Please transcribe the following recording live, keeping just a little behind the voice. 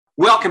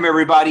Welcome,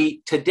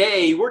 everybody.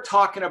 Today, we're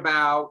talking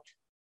about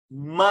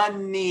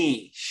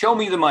money. Show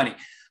me the money.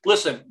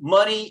 Listen,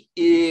 money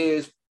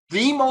is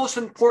the most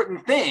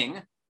important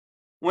thing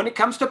when it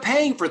comes to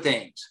paying for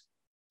things.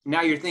 Now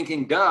you're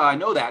thinking, duh, I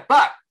know that.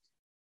 But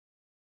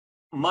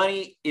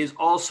money is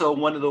also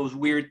one of those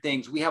weird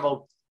things. We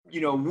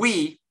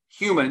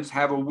humans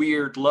have a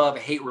weird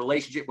love-hate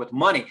relationship with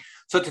money.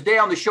 So today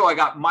on the show, I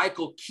got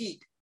Michael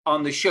Keet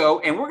on the show,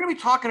 and we're going to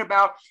be talking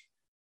about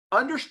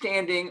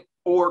understanding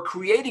or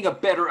creating a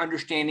better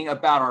understanding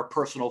about our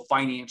personal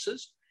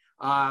finances,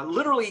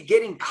 literally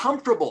getting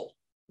comfortable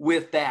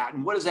with that.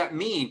 And what does that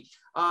mean?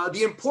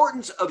 The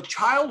importance of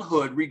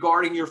childhood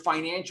regarding your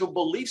financial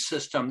belief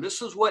system.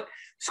 This is what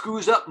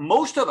screws up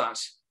most of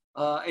us.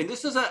 And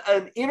this is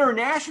an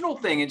international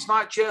thing. It's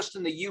not just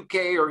in the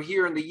UK or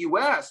here in the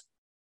US.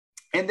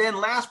 And then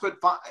last but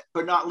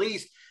not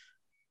least,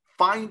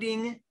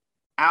 finding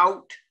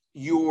out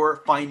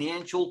your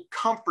financial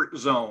comfort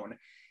zone.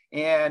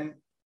 And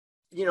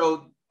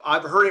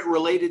I've heard it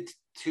related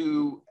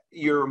to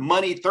your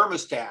money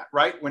thermostat,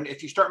 right?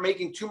 If you start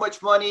making too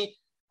much money,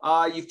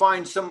 you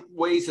find some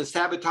ways to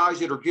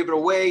sabotage it or give it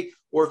away.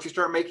 Or if you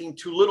start making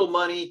too little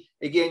money,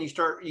 again,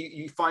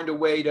 you find a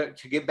way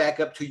to get back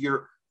up to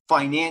your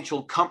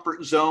financial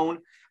comfort zone.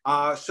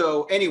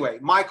 So anyway,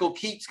 Michael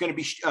Keet's going to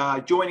be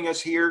joining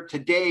us here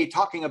today,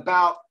 talking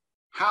about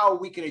how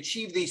we can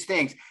achieve these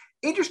things.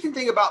 Interesting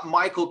thing about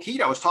Michael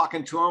Keet, I was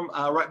talking to him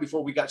right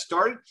before we got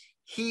started.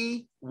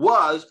 He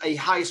was a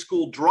high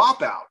school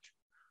dropout.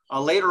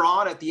 Later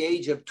on, at the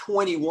age of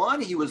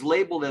 21, he was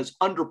labeled as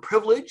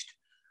underprivileged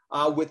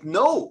with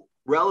no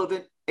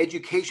relevant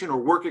education or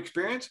work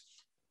experience.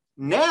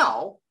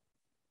 Now,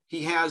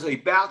 he has a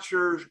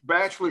bachelor's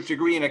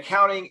degree in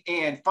accounting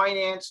and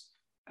finance.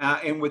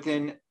 And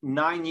within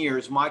 9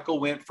 years,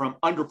 Michael went from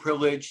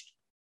underprivileged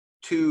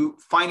to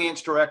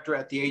finance director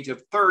at the age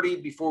of 30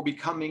 before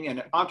becoming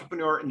an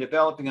entrepreneur and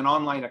developing an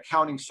online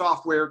accounting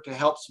software to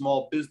help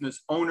small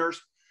business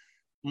owners.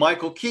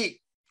 Michael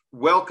Keet,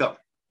 welcome.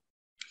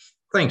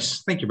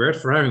 Thanks. Thank you, Bert,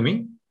 for having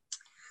me.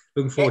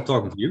 Looking forward to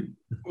talking to you.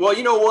 Well,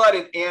 you know what?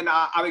 And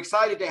I'm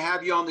excited to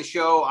have you on the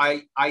show.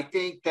 I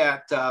think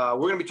that we're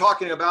going to be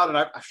talking about, and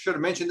I should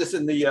have mentioned this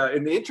in the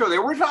intro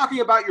there. We're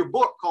talking about your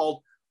book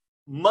called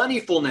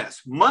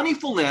Moneyfulness.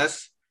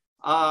 Moneyfulness,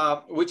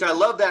 which I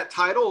love that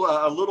title,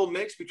 a little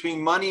mix between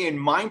money and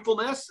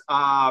mindfulness.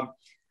 I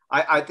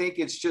think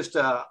it's just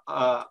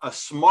a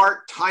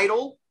smart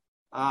title.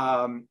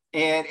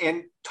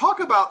 And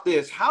talk about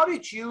this. How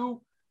did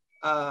you,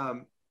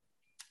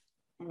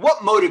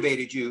 what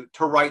motivated you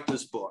to write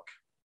this book?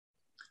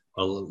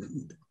 Well,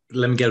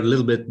 let me get a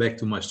little bit back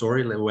to my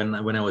story. When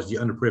I was the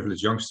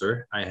underprivileged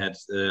youngster, I had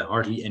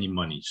hardly any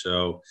money.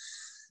 So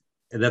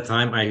at that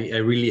time, I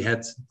really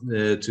had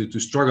to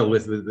struggle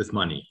with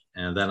money.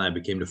 And then I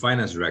became the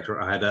finance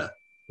director. I had a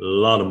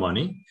lot of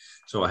money.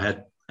 So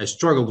I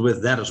struggled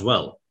with that as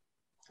well.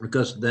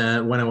 Because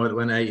when I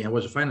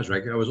was a finance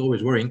director, I was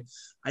always worrying,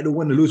 I don't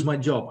want to lose my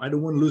job. I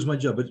don't want to lose my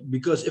job. But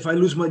because if I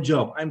lose my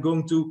job, I'm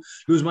going to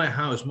lose my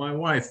house, my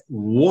wife,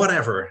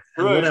 whatever.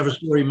 And whatever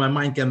story my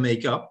mind can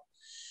make up.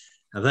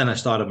 And then I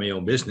started my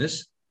own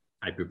business.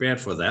 I prepared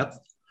for that.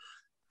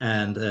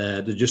 And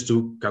just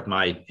to cut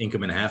my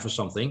income in half or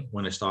something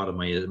when I started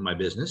my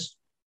business.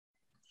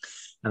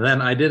 And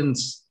then I didn't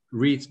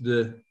read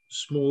the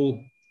small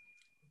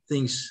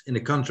things in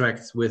the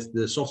contract with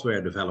the software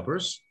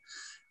developers.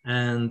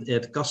 And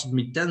it costed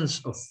me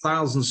tens of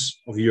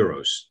thousands of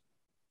euros.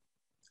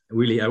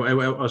 Really, I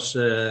was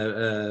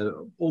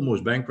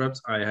almost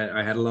bankrupt.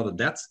 I had a lot of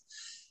debt,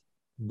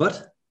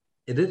 but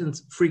it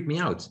didn't freak me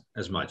out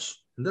as much.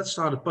 And that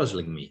started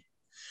puzzling me.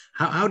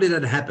 How did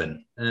that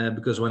happen?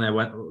 Because when I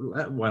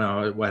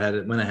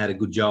had a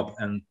good job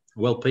and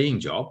well-paying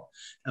job,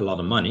 a lot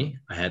of money,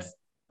 I had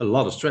a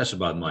lot of stress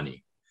about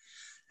money.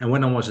 And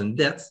when I was in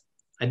debt,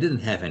 I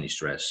didn't have any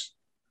stress.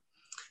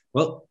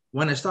 Well,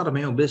 when I started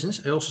my own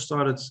business, I also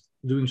started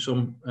doing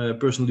some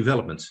personal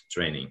development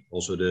training,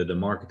 also the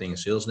marketing and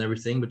sales and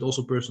everything, but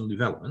also personal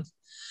development.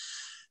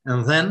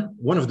 And then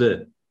one of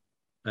the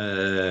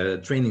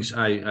trainings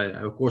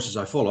courses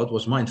I followed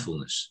was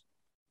mindfulness.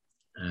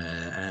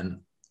 And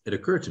it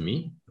occurred to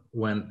me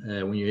when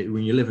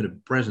you live in the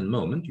present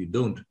moment, you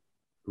don't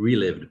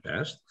relive the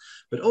past,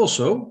 but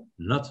also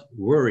not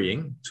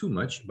worrying too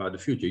much about the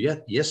future.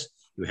 Yes,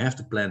 you have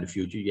to plan the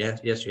future.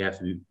 Yes, you have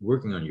to be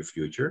working on your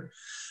future.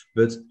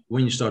 But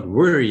when you start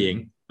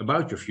worrying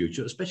about your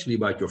future, especially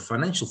about your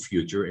financial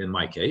future, in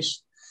my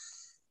case,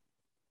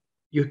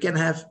 you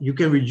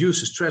can reduce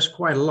the stress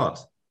quite a lot.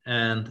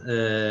 And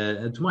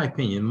to my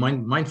opinion,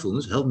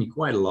 mindfulness helped me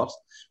quite a lot,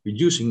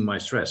 reducing my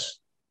stress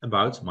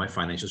about my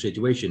financial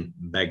situation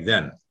back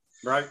then.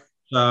 Right.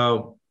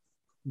 So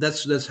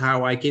that's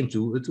how I came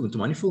to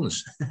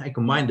mindfulness. I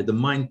combined the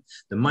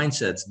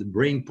mindset, the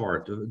brain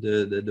part,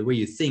 the way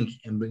you think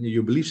and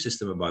your belief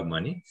system about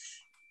money,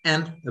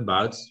 and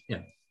about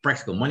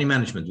practical money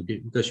management,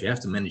 because you have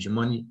to manage your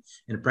money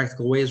in a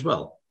practical way as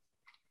well.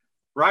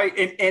 Right.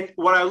 And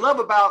what I love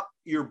about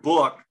your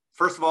book,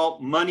 first of all,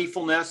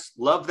 Moneyfulness,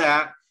 love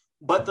that.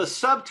 But the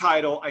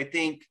subtitle, I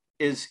think,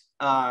 is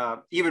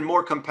even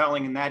more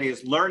compelling, and that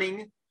is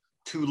learning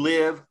to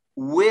live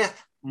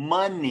with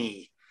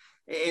money.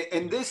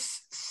 And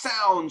this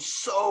sounds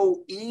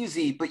so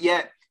easy, but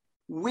yet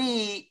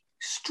we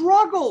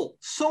struggle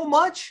so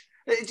much.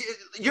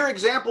 Your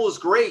example is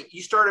great.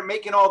 You started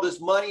making all this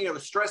money, and it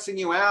was stressing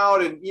you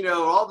out, and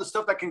all the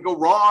stuff that can go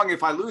wrong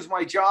if I lose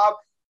my job.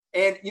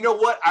 And you know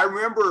what? I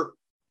remember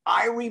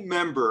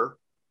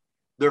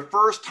the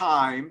first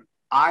time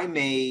I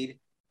made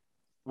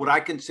what I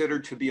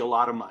considered to be a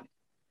lot of money.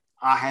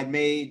 I had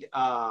made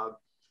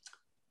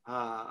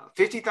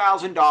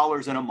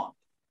 $50,000 in a month.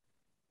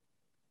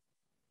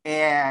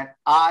 And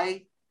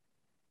I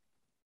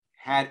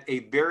had a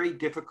very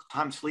difficult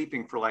time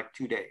sleeping for like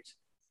 2 days.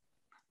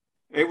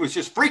 It was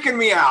just freaking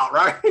me out,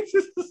 right?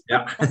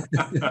 Yeah.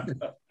 and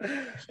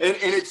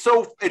it's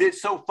so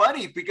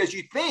funny because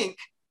you think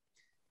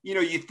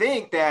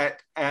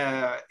that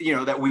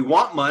that we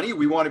want money,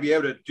 we want to be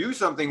able to do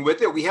something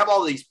with it. We have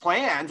all these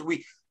plans.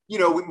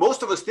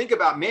 Most of us think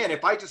about, man,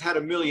 if I just had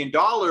 $1 million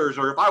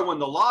or if I won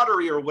the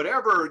lottery or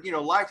whatever,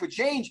 life would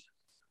change.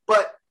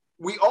 But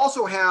we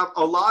also have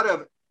a lot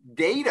of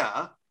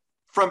data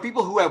from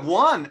people who have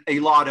won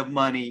a lot of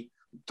money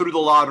through the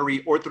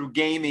lottery or through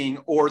gaming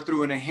or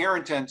through an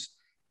inheritance.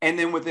 And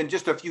then within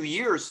just a few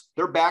years,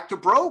 they're back to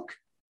broke.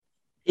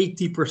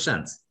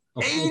 80%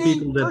 of all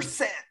people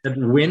that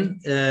win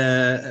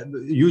a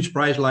huge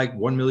prize like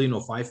 1 million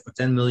or 5 or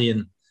 10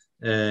 million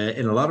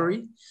in a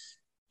lottery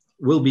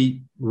will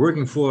be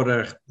working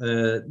for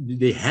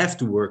they have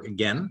to work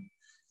again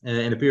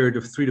in a period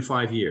of 3 to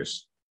 5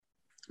 years.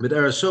 But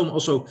there are some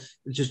also,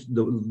 just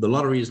the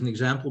lottery is an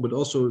example, but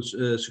also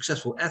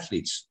successful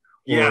athletes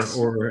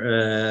or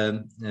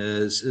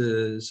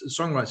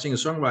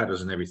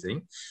singer-songwriters and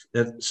everything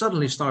that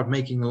suddenly start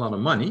making a lot of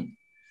money,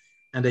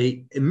 and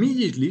they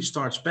immediately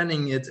start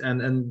spending it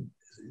and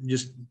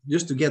just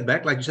to get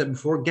back, like you said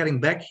before, getting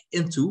back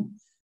into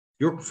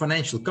your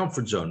financial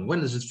comfort zone.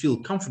 When does it feel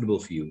comfortable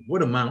for you?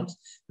 What amount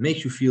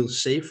makes you feel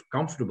safe,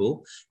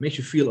 comfortable, makes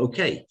you feel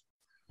okay?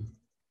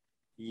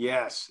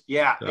 Yes.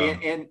 Yeah.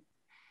 And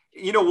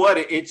you know what?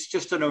 It's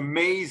just an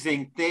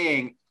amazing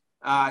thing.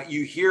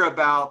 You hear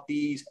about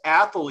these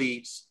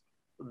athletes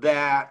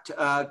that,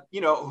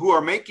 who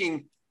are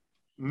making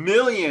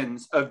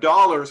millions of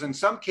dollars, in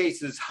some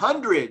cases,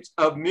 hundreds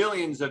of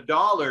millions of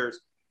dollars.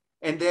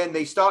 And then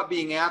they stop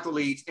being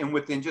athletes. And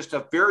within just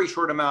a very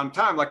short amount of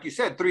time, like you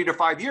said, 3 to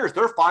 5 years,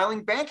 they're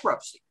filing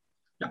bankruptcy.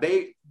 Yeah.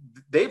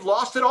 They've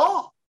lost it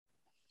all.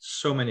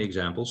 So many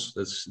examples.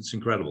 It's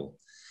incredible.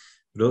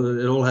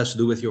 It all has to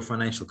do with your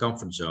financial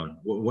comfort zone.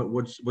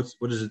 What is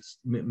it?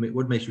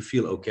 What makes you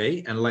feel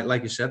okay? And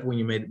like you said, when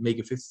you make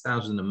a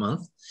 50,000 a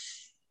month,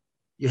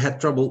 you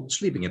had trouble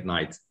sleeping at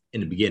night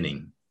in the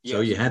beginning. Yes.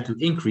 So you had to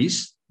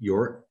increase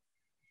your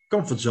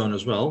comfort zone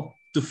as well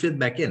to fit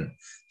back in.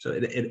 So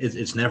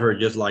it's never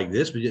just like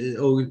this, but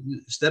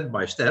step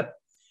by step,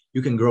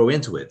 you can grow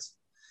into it.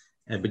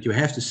 But you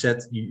have to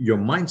set your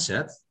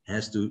mindset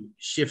has to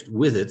shift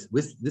with it,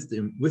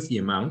 with the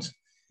amount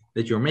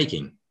that you're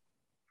making.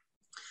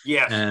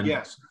 Yes,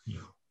 yes.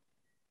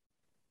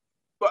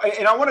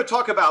 And I want to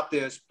talk about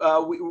this.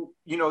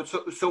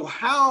 So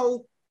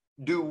how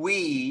do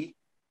we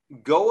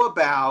go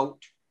about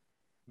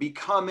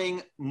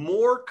becoming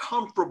more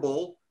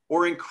comfortable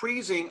or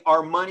increasing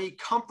our money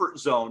comfort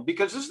zone?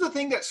 Because this is the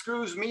thing that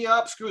screws me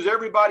up, screws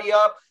everybody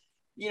up.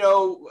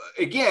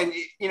 Again,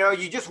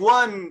 you just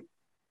won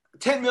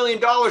 $10 million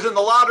in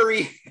the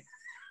lottery.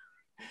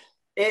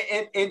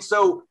 and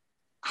so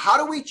how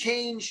do we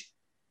change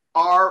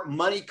our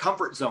money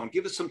comfort zone?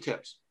 Give us some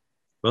tips.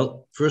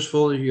 Well, first of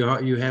all,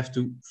 you have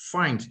to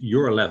find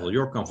your level,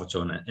 your comfort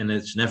zone, and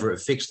it's never a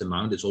fixed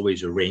amount. It's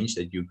always a range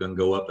that you can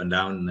go up and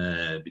down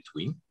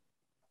between.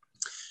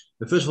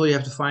 But first of all, you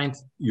have to find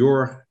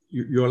your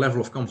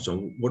level of comfort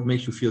zone. What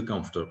makes you feel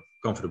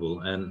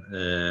comfortable,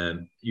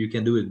 and you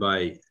can do it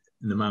by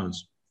an amount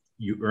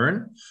you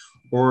earn,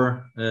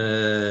 or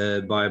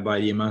by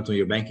the amount on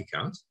your bank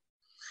account.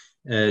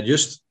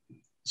 Just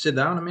sit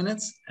down a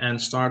minute and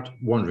start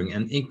wondering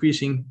and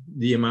increasing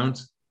the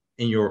amount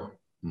in your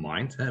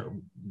mind,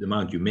 the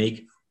amount you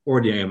make or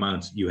the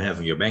amount you have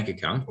in your bank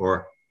account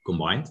or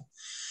combined.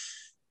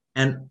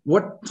 And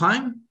what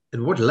time, at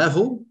what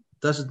level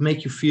does it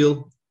make you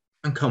feel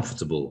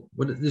uncomfortable?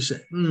 What is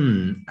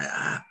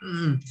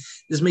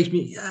this makes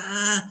me,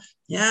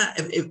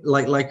 if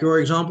like your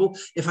example,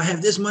 if I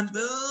have this much,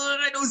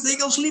 I don't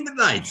think I'll sleep at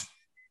night.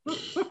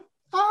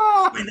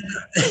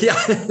 Yeah,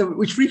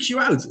 which freaks you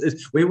out.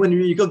 When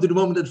you come to the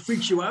moment that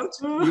freaks you out,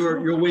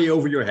 you're way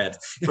over your head.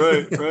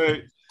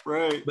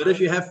 Right. But if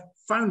you have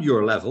found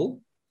your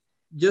level,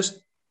 just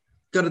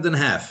cut it in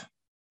half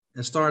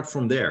and start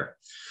from there.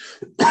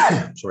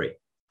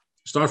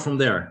 Start from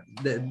there.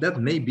 That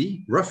may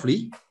be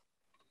roughly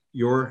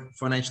your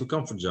financial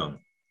comfort zone.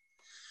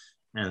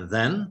 And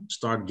then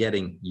start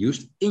getting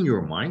used in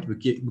your mind,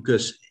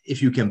 because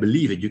if you can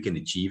believe it, you can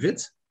achieve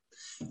it.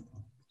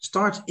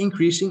 Start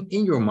increasing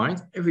in your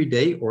mind every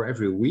day or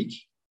every week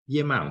the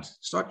amount.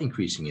 Start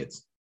increasing it.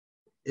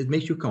 it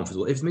makes you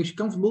comfortable. If it makes you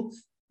comfortable,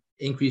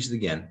 increase it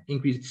again.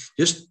 Increase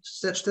just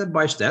step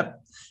by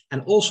step,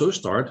 and also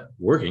start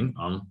working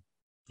on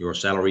your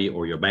salary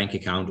or your bank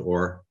account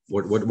or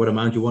what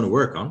amount you want to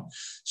work on.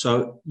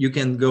 So you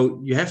can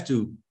go. You have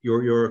to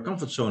your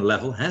comfort zone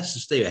level has to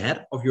stay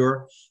ahead of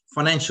your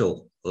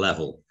financial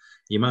level,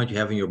 the amount you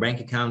have in your bank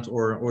account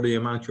or the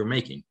amount you're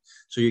making.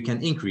 So you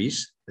can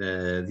increase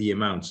the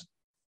amount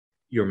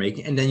you're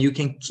making, and then you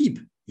can keep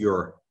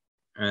your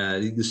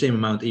the same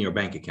amount in your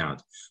bank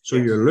account. So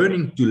yes, you're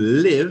learning to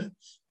live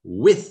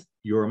with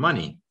your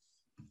money,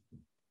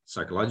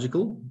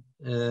 psychological,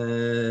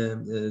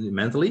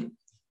 mentally,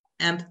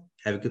 and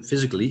have it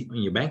physically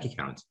in your bank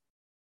account.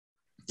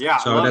 Yeah,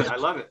 so I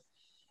love it.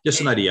 Just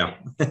an idea.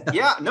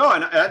 Yeah, no,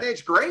 and I think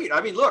it's great.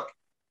 I mean, look,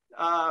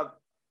 I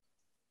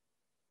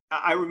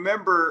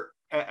remember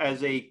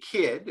as a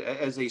kid,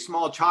 as a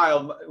small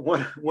child,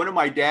 one of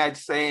my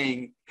dad's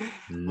saying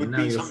would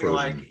be something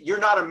like, "You're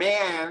not a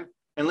man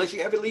unless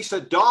you have at least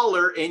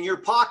 $1 in your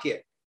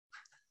pocket."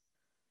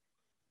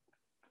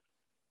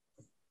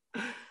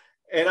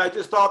 And I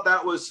just thought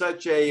that was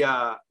such a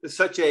what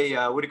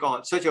do you call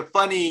it? Such a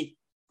funny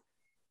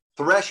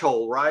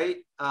threshold, right?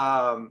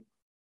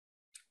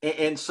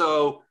 And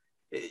so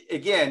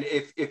again,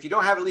 if you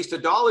don't have at least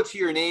 $1 to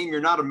your name,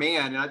 you're not a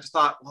man. And I just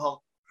thought,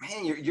 well,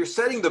 man, you're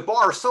setting the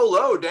bar so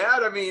low,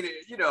 Dad. I mean,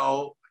 you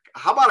know,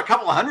 how about a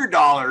couple of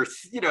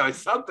 $100? You know,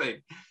 it's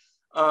something.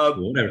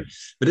 Whatever.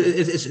 But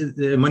it's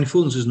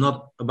mindfulness is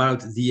not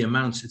about the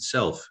amounts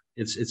itself.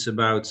 It's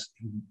about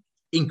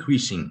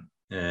increasing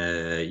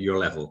your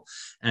level.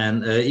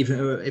 And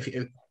even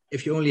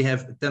if you only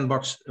have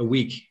 $10 a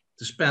week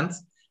to spend,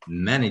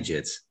 manage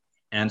it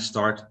and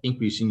start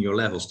increasing your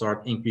level.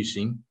 Start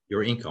increasing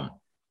your income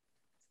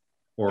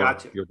or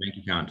your bank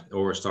account,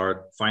 or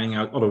start finding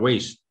out other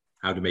ways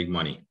how to make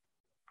money,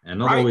 and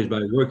not always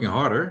by working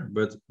harder,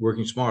 but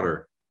working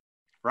smarter.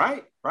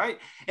 Right.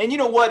 And you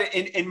know what?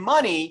 In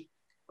money,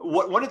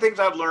 one of the things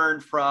I've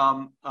learned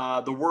from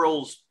the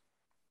world's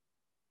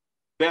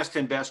best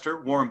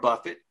investor, Warren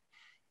Buffett,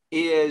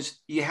 is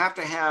you have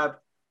to have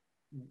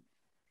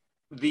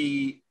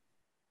the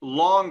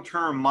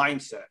long-term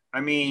mindset. I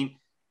mean,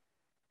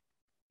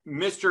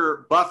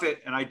 Mr.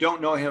 Buffett, and I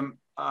don't know him,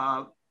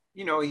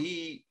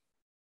 he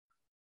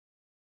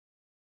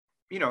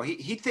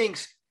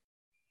thinks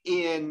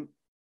in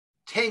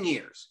 10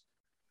 years.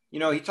 You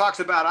know, he talks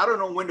about, I don't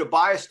know when to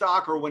buy a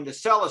stock or when to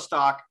sell a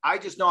stock. I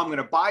just know I'm going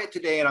to buy it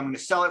today and I'm going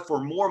to sell it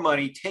for more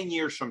money 10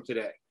 years from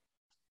today.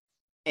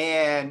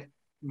 And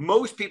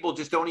most people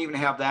just don't even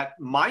have that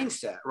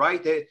mindset,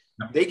 right?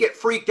 They get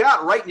freaked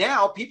out. Right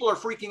now, people are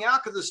freaking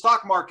out because the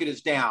stock market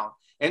is down.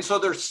 And so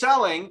they're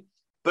selling.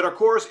 But of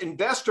course,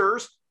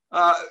 investors,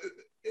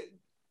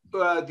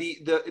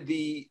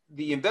 the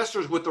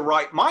investors with the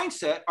right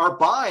mindset are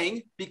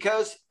buying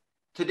because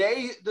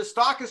today the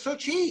stock is so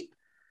cheap.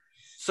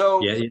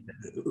 So yeah,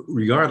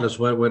 regardless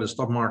where the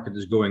stock market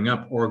is going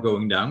up or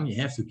going down, you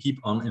have to keep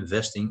on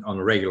investing on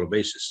a regular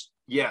basis.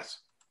 Yes.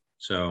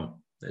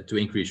 So to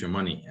increase your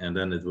money, and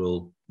then it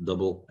will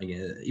double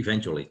again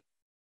eventually.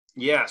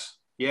 Yes.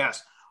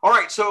 All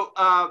right. So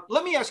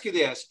let me ask you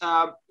this.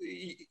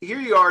 Here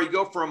you are, you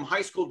go from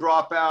high school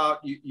dropout,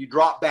 you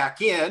drop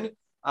back in.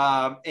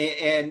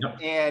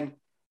 And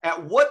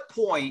at what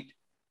point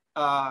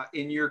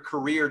in your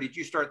career did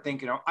you start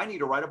thinking, oh, I need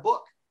to write a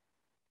book?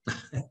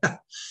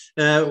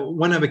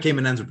 When I became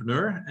an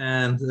entrepreneur,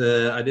 and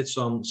I did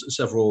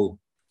several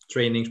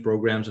trainings,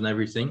 programs, and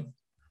everything.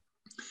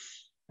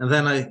 And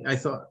then I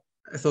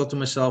thought to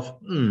myself,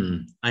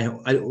 I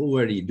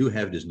already do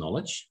have this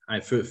knowledge.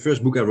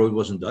 First book I wrote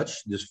was in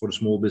Dutch, just for the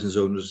small business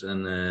owners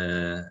and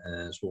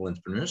small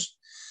entrepreneurs.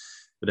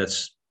 But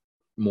that's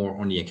more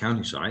on the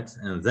accounting side.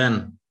 And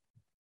then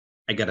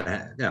I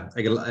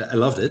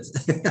loved it.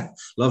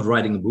 Loved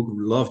writing a book,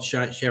 loved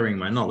sharing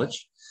my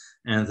knowledge.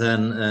 And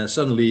then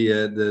suddenly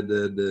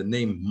the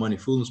name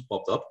Moneyfulness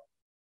popped up,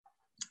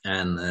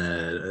 and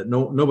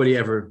nobody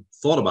ever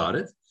thought about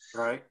it.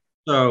 Right.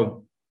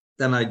 So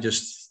then I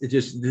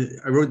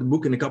wrote the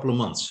book in a couple of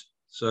months.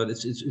 So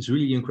it's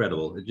really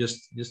incredible. It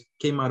just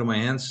came out of my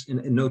hands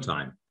in no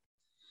time.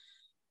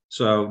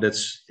 So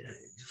that's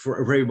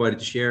for everybody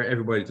to share,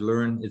 everybody to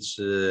learn. It's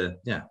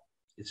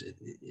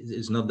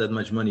not that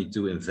much money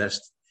to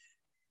invest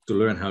to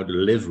learn how to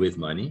live with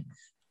money.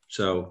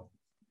 So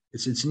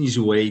it's an easy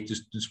way to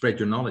spread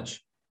your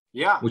knowledge.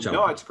 Yeah,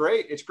 it's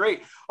great. It's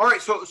great. All right.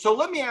 So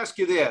let me ask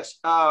you this.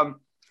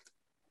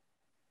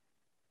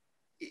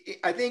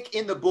 I think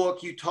in the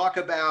book, you talk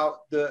about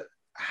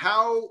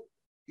how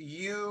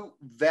you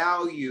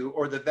value,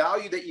 or the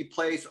value that you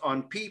place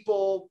on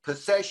people,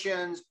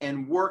 possessions,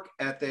 and work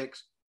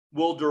ethics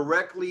will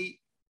directly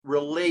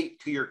relate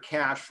to your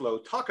cash flow.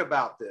 Talk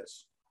about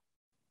this.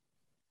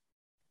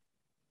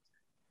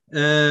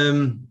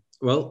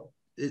 Well,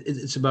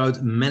 it's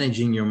about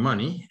managing your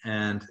money,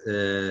 and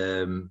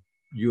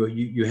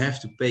you have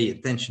to pay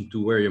attention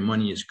to where your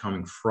money is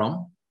coming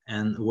from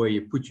and where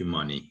you put your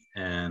money.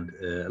 And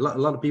a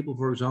lot of people,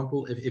 for example,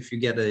 if you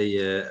get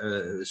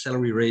a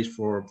salary raise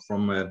from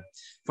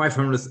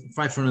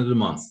 500 a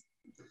month,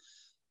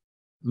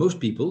 most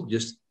people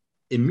just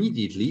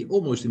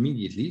almost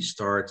immediately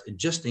start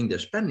adjusting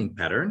their spending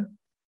pattern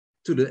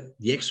to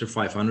the extra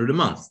 500 a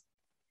month.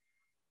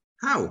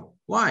 How?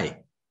 Why?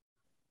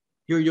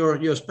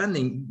 Your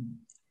spending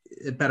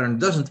pattern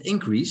doesn't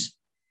increase,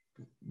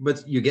 but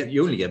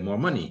you only get more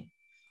money.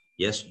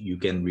 Yes, you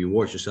can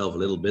reward yourself a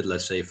little bit,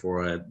 let's say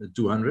for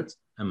 200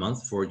 a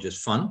month for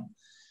just fun,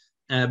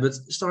 but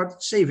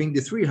start saving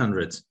the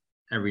 300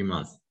 every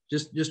month.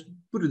 Just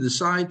put it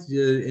aside,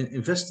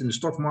 invest in the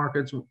stock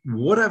market,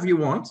 whatever you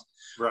want,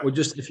 right. Or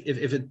just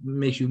if it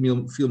makes you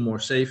feel more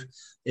safe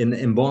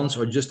in bonds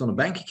or just on a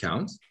bank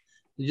account,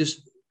 you just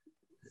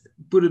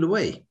put it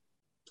away,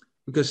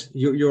 because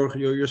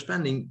your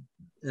spending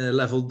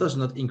level does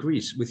not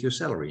increase with your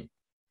salary.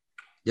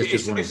 That's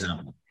just one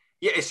example.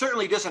 Yeah, it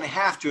certainly doesn't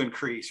have to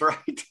increase,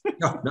 right?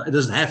 No, it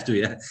doesn't have to.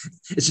 Yeah,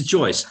 it's a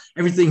choice.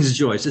 Everything is a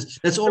choice.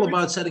 That's all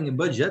about setting a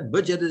budget.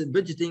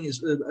 Budgeting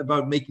is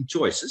about making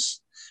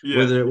choices. Yeah.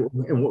 Whether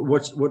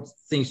what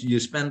things you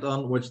spend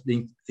on, what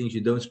things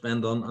you don't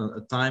spend on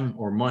time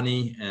or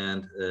money,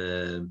 and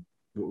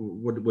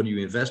what do you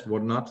invest,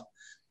 what not,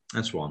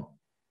 and so on.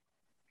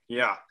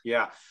 Yeah.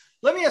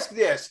 Let me ask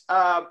this: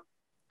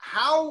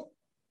 how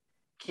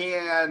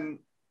can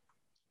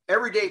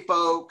everyday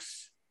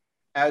folks,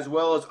 as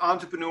well as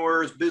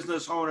entrepreneurs,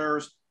 business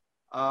owners,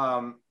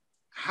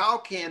 how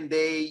can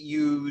they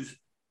use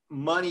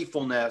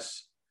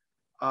moneyfulness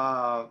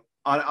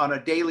on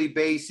a daily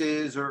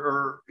basis,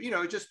 or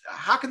just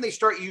how can they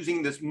start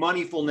using this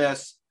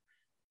moneyfulness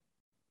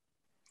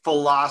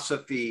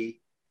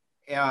philosophy,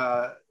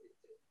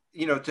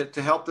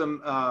 to help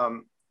them,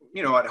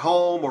 at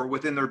home or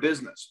within their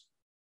business?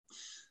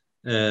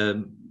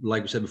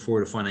 Like we said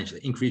before,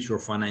 increase your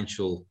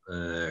financial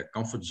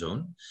comfort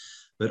zone,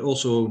 but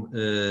also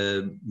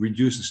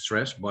reduce the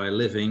stress by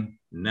living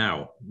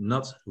now,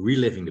 not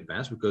reliving the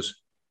past. Because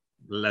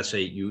let's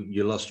say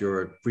you lost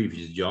your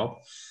previous job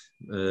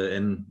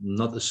in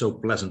not a so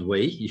pleasant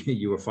way,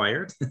 you were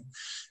fired.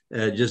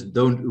 Just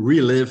don't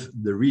relive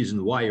the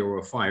reason why you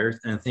were fired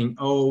and think,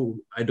 oh,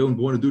 I don't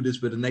want to do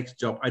this with the next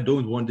job. I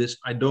don't want this.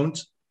 I don't.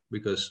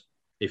 Because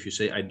if you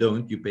say I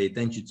don't, you pay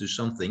attention to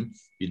something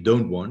you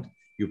don't want,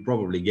 you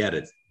probably get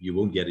it. You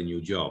won't get a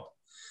new job.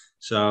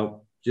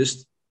 So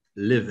just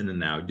live in the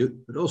now,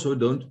 but also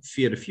don't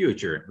fear the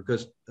future,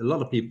 because a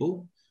lot of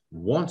people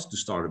want to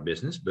start a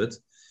business, but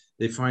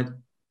they find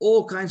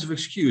all kinds of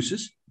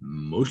excuses,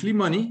 mostly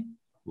money,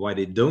 why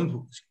they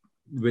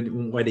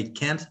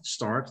can't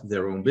start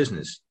their own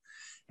business.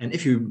 And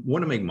if you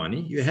want to make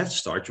money, you have to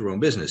start your own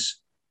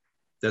business.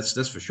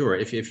 That's for sure.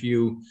 If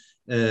you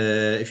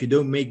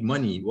don't make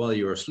money while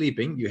you're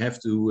sleeping, you have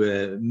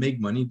to make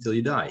money until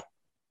you die.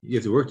 You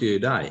have to work till you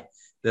die.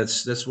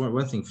 That's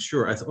one thing for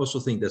sure. I also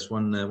think that's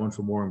one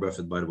for Warren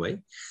Buffett, by the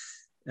way.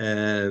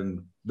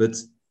 But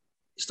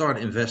start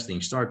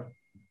investing, start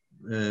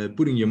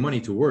putting your money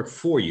to work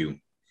for you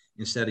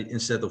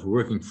instead of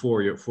working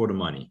for the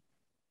money.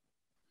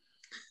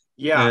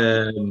 Yeah.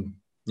 I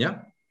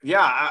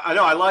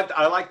know. I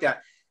like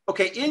that.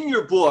 Okay, in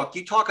your book,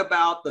 you talk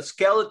about the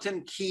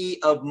skeleton key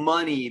of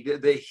money,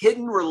 the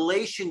hidden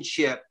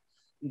relationship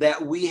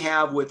that we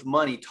have with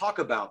money. Talk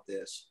about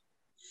this.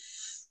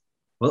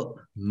 Well,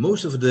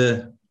 most of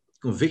the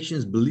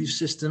convictions, belief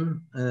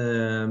system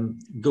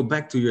go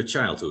back to your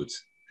childhood.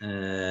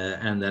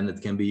 And then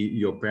it can be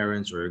your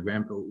parents or your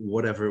grandpa,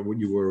 whatever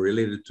you were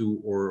related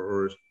to,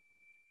 or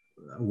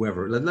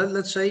whoever.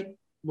 Let's say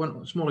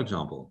one small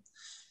example.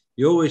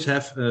 You always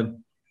have a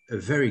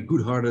very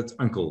good-hearted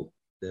uncle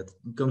that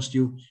comes to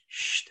you.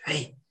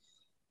 Hey,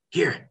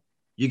 here,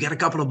 you get a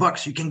couple of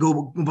bucks. You can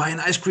go buy an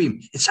ice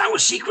cream. It's our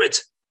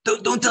secret.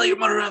 Don't tell your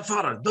mother and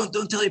father.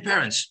 Don't tell your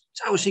parents.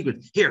 It's our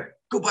secret. Here,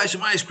 go buy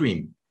some ice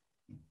cream.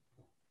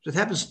 That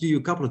happens to you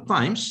a couple of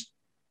times.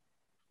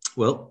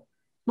 Well,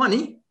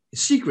 money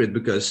is secret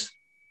because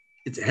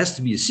it has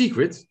to be a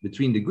secret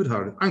between the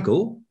good-hearted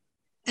uncle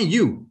and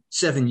you,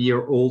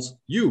 7-year-old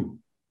you.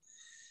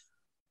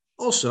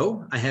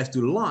 Also, I have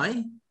to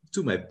lie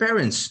to my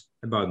parents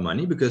about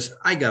money because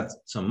I got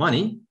some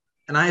money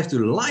and I have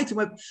to lie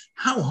to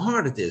how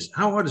hard it is.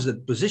 How hard is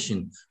that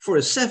position for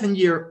a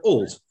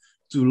 7-year-old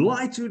to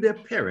lie to their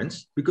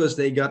parents because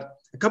they got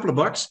a couple of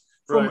bucks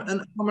from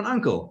an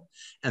uncle.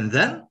 And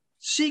then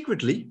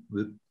secretly,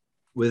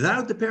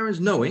 without the parents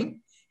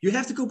knowing, you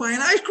have to go buy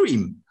an ice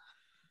cream.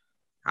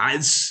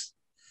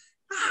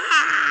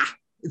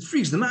 It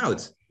freaks them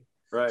out.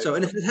 Right. So,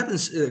 and if it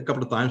happens a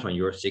couple of times when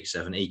you're 6,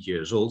 7, 8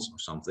 years old or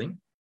something,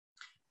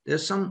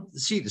 there's some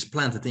seed is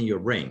planted in your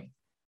brain.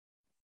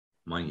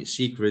 Money is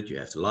secret. You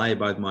have to lie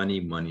about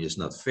money. Money is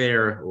not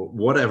fair, or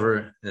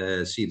whatever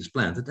seed is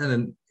planted, and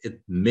then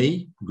it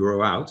may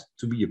grow out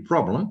to be a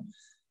problem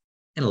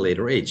in a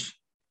later age.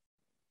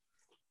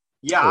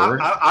 Yeah,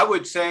 I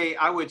would say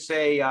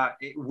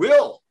it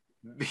will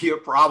be a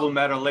problem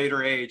at a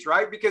later age,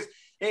 right? Because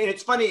And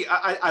it's funny.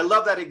 I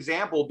love that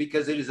example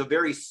because it is a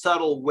very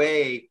subtle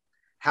way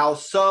how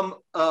some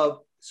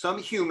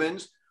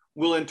humans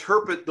will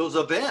interpret those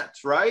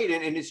events, right?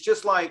 And it's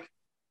just like,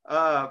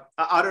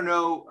 I don't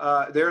know,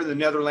 there in the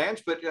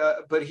Netherlands,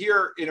 but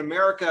here in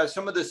America,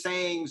 some of the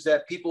sayings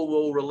that people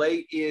will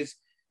relate is,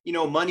 you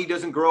know, money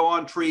doesn't grow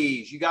on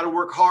trees. You got to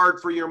work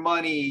hard for your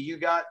money. You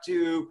got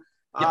to,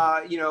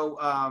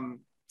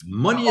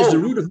 money is the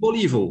root of all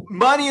evil.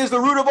 Money is the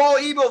root of all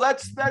evil.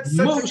 That's such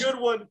a good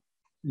one.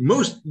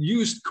 Most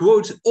used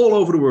quote all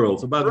over the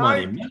world about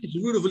right. money. Money is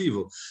the root of all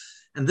evil.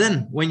 And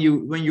then when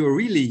you're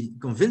really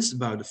convinced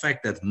about the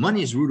fact that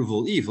money is the root of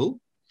all evil,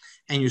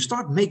 and you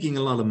start making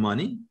a lot of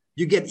money,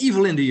 you get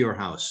evil into your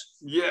house.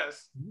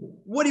 Yes.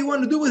 What do you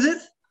want to do with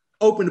it?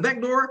 Open the back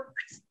door,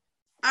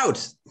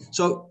 out.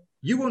 So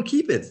you won't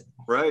keep it.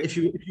 Right. If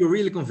you're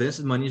really convinced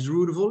that money is the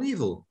root of all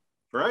evil.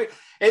 Right.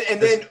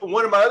 And then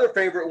one of my other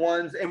favorite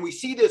ones, and we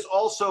see this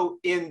also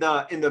in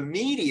the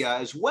media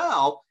as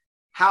well,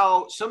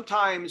 how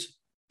sometimes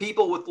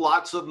people with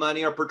lots of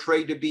money are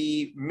portrayed to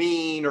be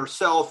mean or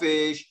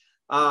selfish,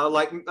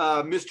 like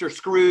Mr.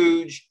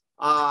 Scrooge.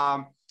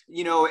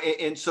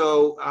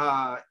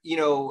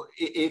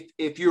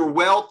 If you're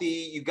wealthy,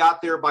 you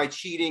got there by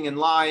cheating and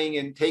lying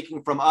and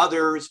taking from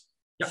others.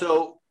 Yep.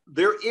 So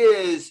there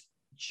is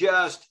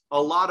just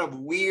a lot of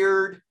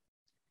weird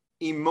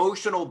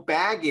emotional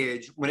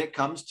baggage when it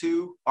comes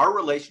to our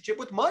relationship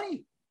with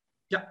money.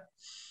 Yeah.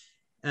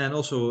 And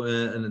also,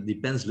 and it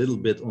depends a little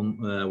bit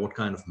on what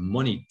kind of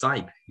money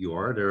type you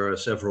are. There are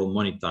several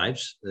money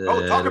types.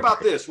 Talk about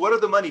this. What are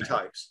the money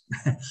types?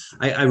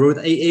 I wrote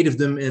 8 of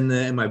them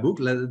in my book.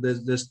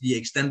 There's the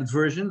extended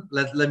version.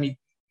 Let me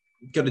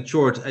cut it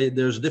short.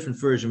 There's a different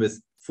version with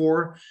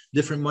 4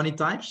 different money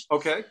types.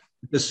 Okay.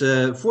 Because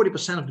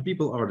 40% of the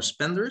people are the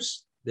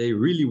spenders. They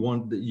really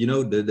want,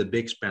 the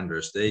big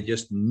spenders. They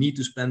just need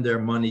to spend their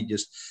money,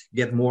 just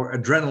get more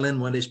adrenaline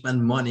when they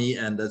spend money.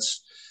 And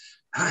that's,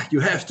 you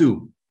have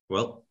to.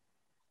 Well,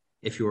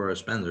 if you are a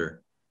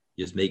spender,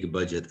 just make a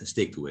budget and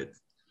stick to it.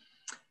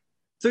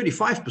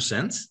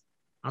 35%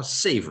 are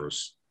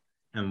savers.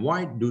 And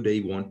why do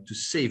they want to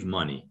save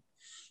money?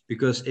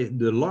 Because if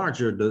the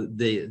larger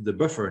the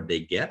buffer they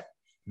get,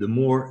 the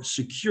more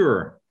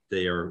secure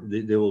they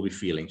will be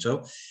feeling.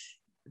 So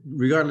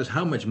regardless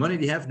how much money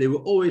they have, they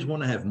will always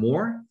want to have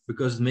more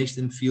because it makes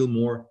them feel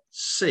more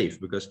safe.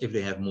 Because if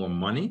they have more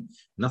money,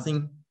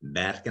 nothing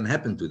bad can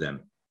happen to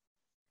them.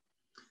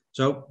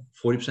 So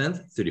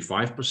 40%,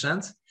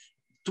 35%,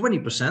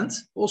 20%,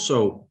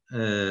 also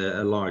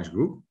a large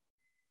group,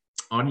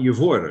 are the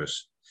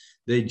avoiders.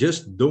 They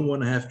just don't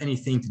want to have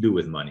anything to do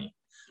with money.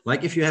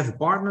 Like if you have a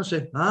partner,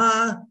 say,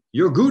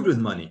 you're good with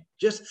money.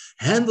 Just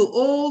handle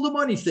all the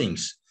money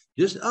things.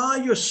 Just,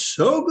 you're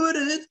so good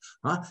at it.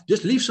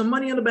 Just leave some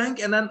money in the bank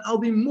and then I'll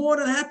be more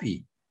than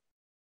happy.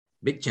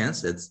 Big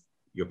chance that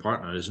your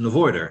partner is an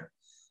avoider.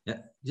 Yeah,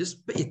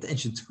 just pay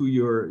attention to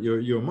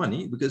your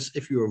money, because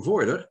if you're an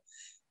avoider,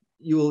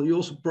 you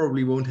also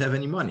probably won't have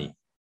any money.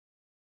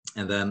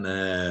 And then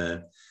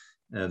the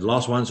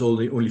last one's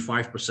only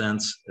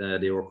 5%.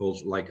 They were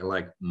called like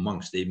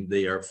monks.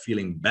 They are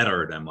feeling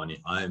better than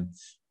money.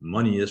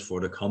 Money is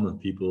for the common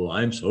people.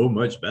 I'm so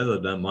much better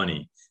than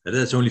money. And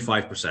that's only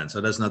 5%.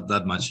 So that's not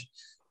that much,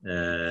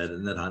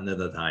 not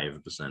that high of a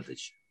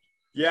percentage.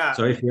 Yeah.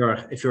 So if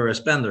you're a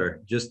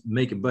spender, just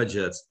make a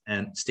budget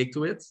and stick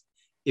to it.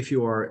 If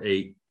you are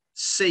a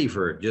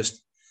saver,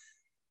 just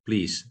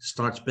please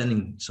start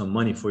spending some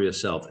money for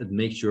yourself. It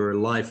makes your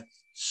life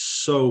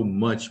so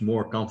much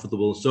more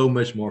comfortable, so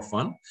much more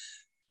fun.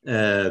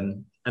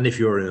 And if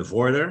you're an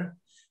avoider,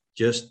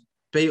 just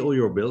pay all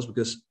your bills,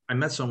 because I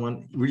met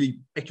someone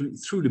really actually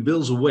threw the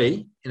bills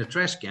away in a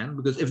trash can,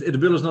 because if the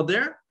bill is not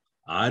there,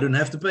 I don't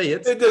have to pay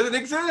it. It doesn't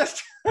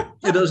exist.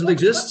 It doesn't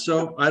exist,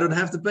 so I don't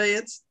have to pay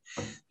it.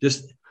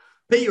 Just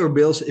pay your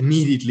bills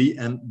immediately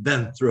and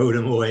then throw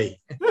them away.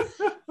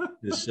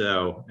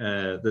 So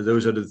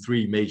those are the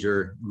 3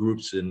 major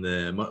groups in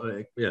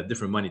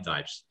different money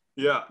types.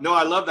 Yeah, no,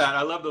 I love that.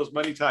 I love those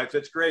money types.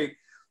 That's great.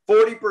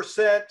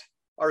 40%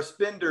 are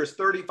spenders,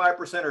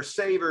 35% are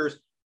savers,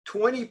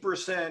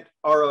 20%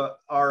 are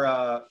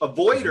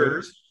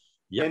avoiders,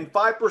 yep. And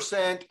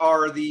 5%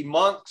 are the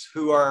monks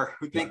who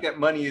think that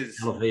money is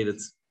elevated.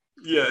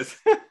 Yes.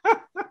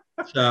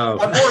 So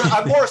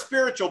I'm more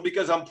spiritual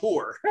because I'm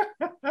poor.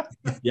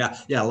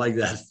 yeah, like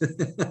that.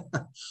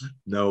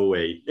 No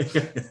way.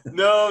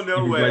 No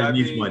way.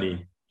 Everybody needs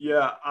money.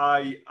 Yeah,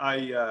 I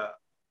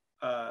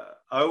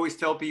always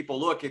tell people,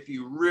 look, if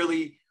you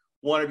really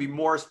want to be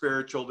more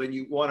spiritual, then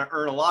you want to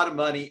earn a lot of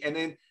money, and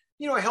then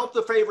help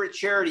the favorite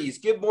charities,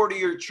 give more to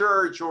your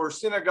church or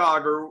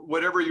synagogue or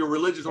whatever your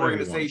religious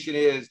organization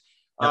is.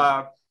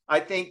 Yep. I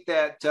think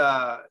that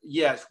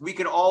yes, we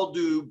can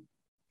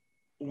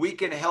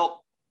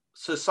help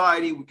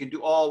society. We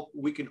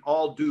can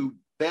all do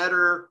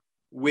better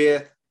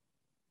with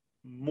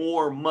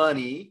more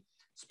money,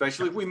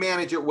 especially if we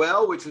manage it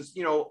well, which is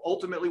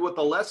ultimately what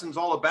the lesson's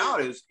all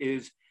about,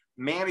 is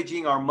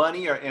managing our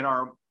money and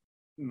our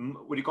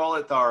what do you call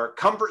it? Our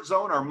comfort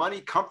zone, our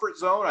money comfort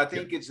zone. I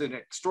think it's an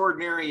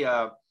extraordinary,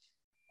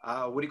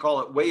 what do you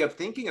call it? Way of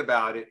thinking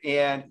about it.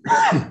 And,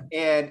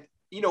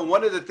 you know,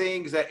 one of the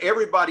things that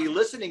everybody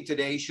listening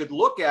today should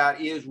look at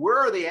is where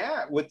are they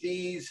at with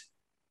these,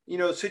 you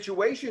know,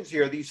 situations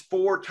here, these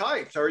 4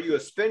 types. Are you a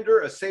spender,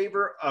 a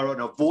saver, or an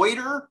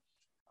avoider,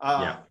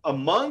 a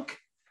monk?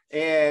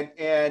 And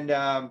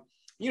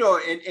you know,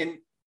 and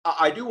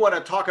I do want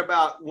to talk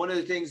about one of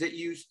the things that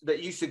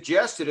you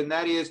suggested, and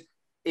that is,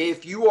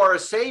 if you are a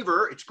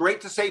saver, it's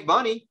great to save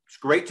money. It's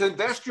great to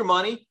invest your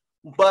money,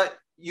 but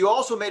you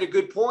also made a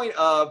good point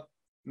of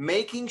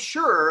making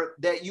sure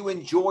that you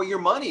enjoy your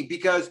money,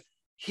 because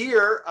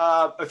here,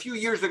 a few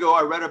years ago,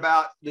 I read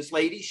about this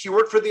lady. She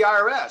worked for the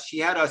IRS. She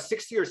had a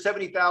 $60,000 or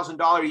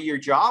 $70,000 a year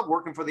job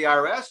working for the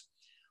IRS.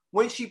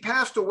 When she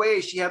passed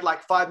away, she had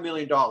like $5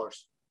 million.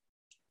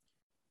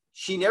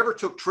 She never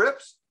took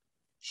trips.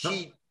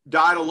 She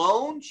died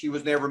alone. She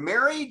was never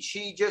married.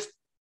 She just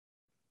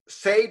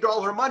saved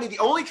all her money. The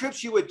only trips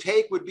she would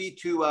take would be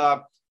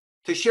to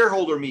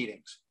shareholder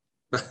meetings.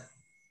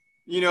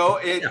 You know,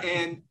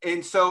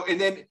 and so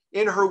then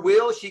in her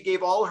will, she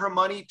gave all her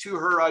money to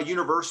her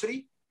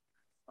university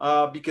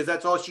because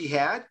that's all she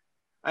had.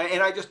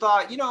 And I just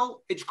thought, you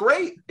know, it's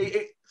great.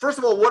 First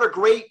of all,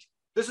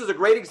 this is a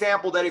great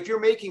example that if you're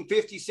making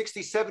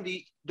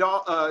 $50,000,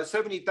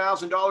 $60,000,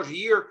 $70,000 a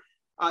year,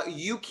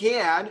 you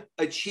can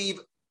achieve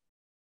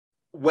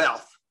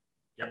wealth.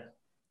 Yep.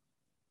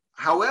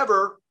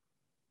 However,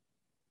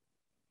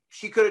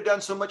 she could have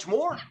done so much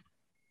more.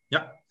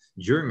 Yeah,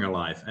 during her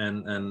life,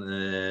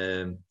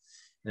 and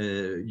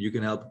you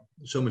can help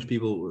so much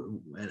people,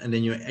 and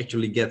then you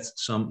actually get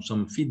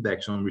some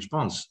feedback, some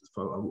response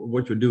for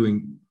what you're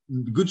doing,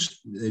 the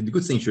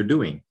good things you're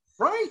doing.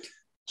 Right.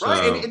 So,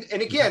 right.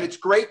 And again, it's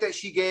great that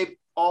she gave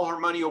all her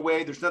money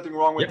away. There's nothing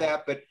wrong with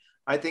that, but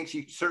I think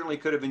she certainly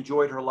could have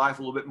enjoyed her life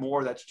a little bit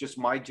more. That's just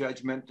my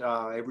judgment.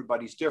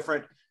 Everybody's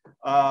different.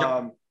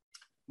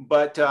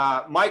 But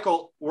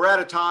Michael, we're out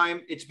of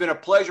time. It's been a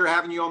pleasure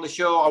having you on the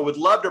show. I would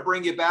love to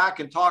bring you back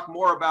and talk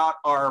more about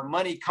our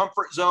money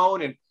comfort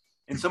zone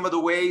and some of the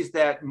ways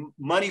that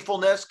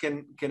moneyfulness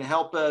can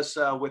help us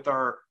with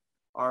our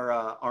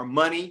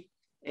money.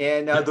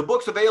 And the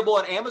book's available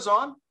on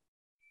Amazon.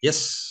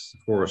 Yes,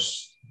 of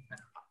course,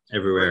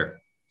 everywhere,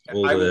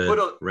 all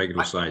the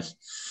regular sites.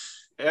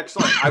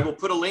 Excellent. I will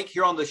put a link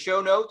here on the show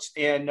notes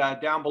and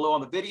down below on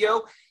the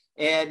video.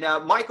 And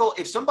Michael,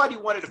 if somebody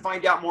wanted to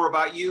find out more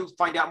about you,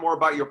 find out more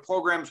about your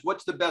programs,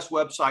 what's the best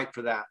website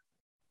for that?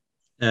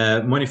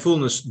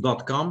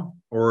 Moneyfulness.com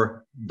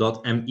or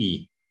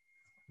 .me.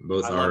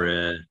 Both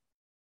are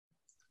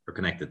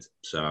connected.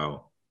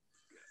 So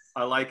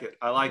I like it.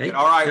 All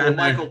right. Well,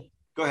 Michael,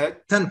 go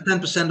ahead.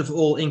 10% of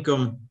all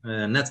income,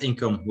 net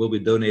income, will be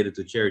donated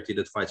to charity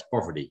that fights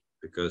poverty,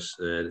 because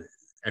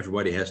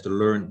everybody has to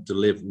learn to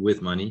live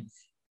with money,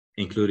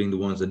 including the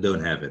ones that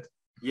don't have it.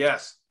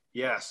 Yes.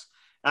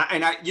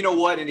 And you know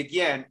what? And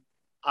again,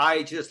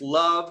 I just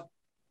love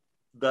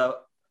the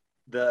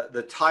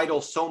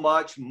title so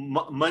much,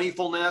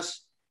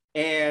 Moneyfulness,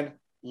 and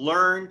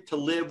learn to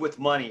live with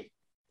money.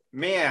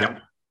 Man,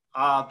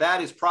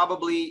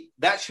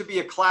 that should be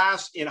a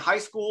class in high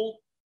school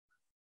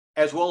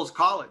as well as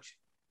college.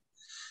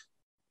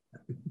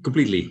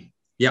 Completely.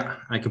 Yeah,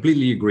 I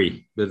completely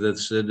agree. But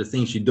that's the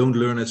things you don't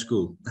learn at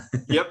school.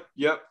 Yep.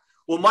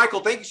 Well,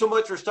 Michael, thank you so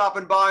much for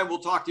stopping by, and we'll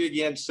talk to you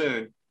again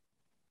soon.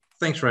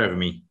 Thanks for having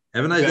me.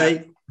 Have a nice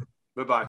day. Bye-bye.